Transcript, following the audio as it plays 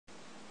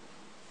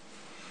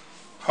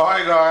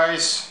Hi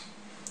guys!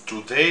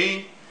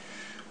 Today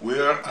we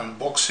are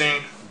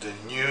unboxing the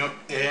new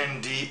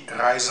AMD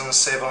Ryzen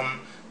 7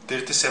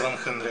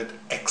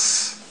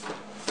 3700X.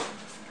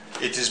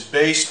 It is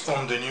based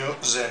on the new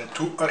Zen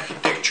 2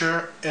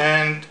 architecture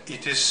and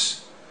it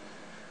is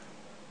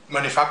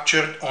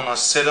manufactured on a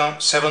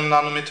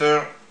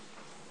 7nm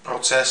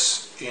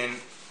process in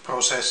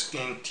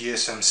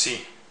TSMC.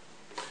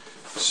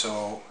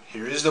 So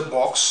here is the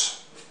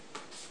box,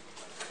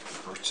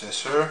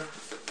 processor,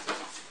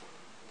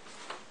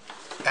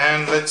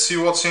 and let's see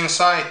what's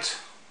inside.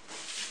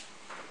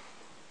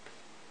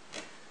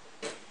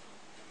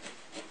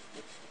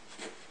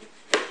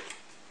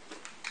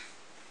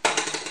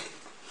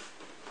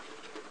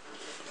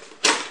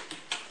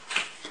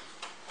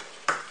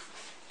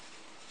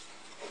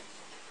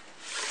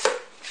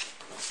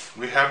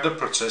 We have the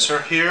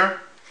processor here,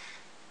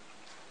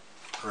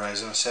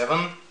 Ryzen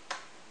 7.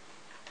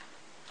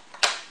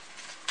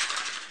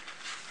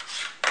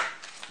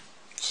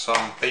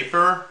 Some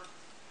paper,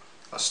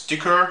 a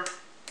sticker,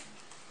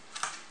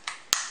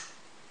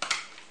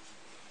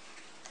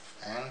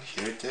 and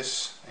here it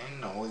is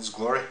in all its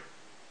glory.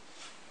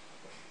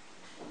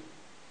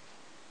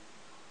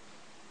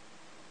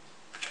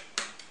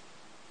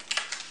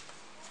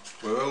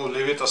 We will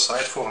leave it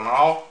aside for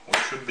now, we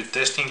should be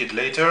testing it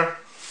later.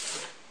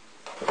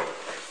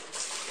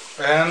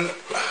 And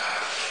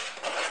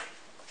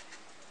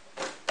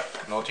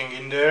nothing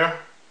in there.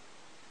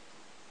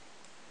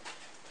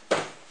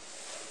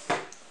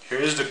 Here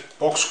is the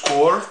box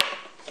core.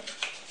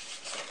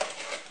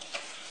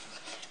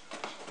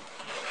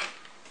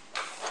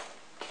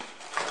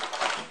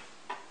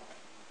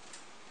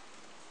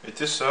 It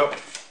is a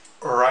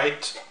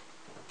right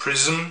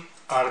prism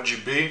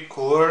RGB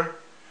cooler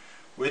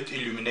with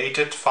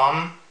illuminated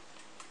fan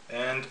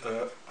and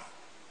a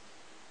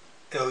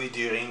LED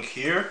ring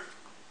here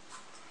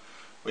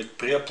with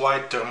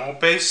pre-applied thermal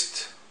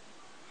paste,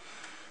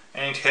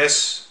 and it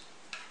has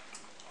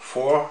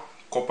 4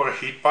 copper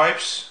heat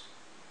pipes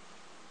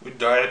with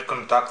direct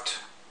contact.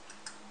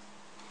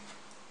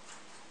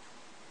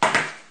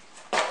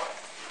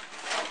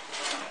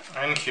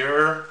 And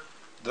here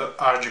the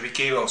RGB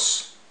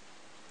cables.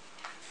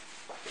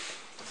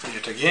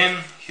 Yet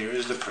again, here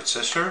is the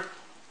processor.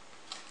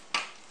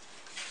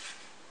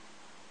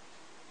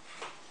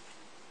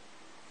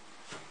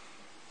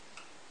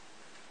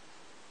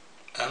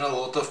 And a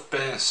lot of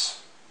pins.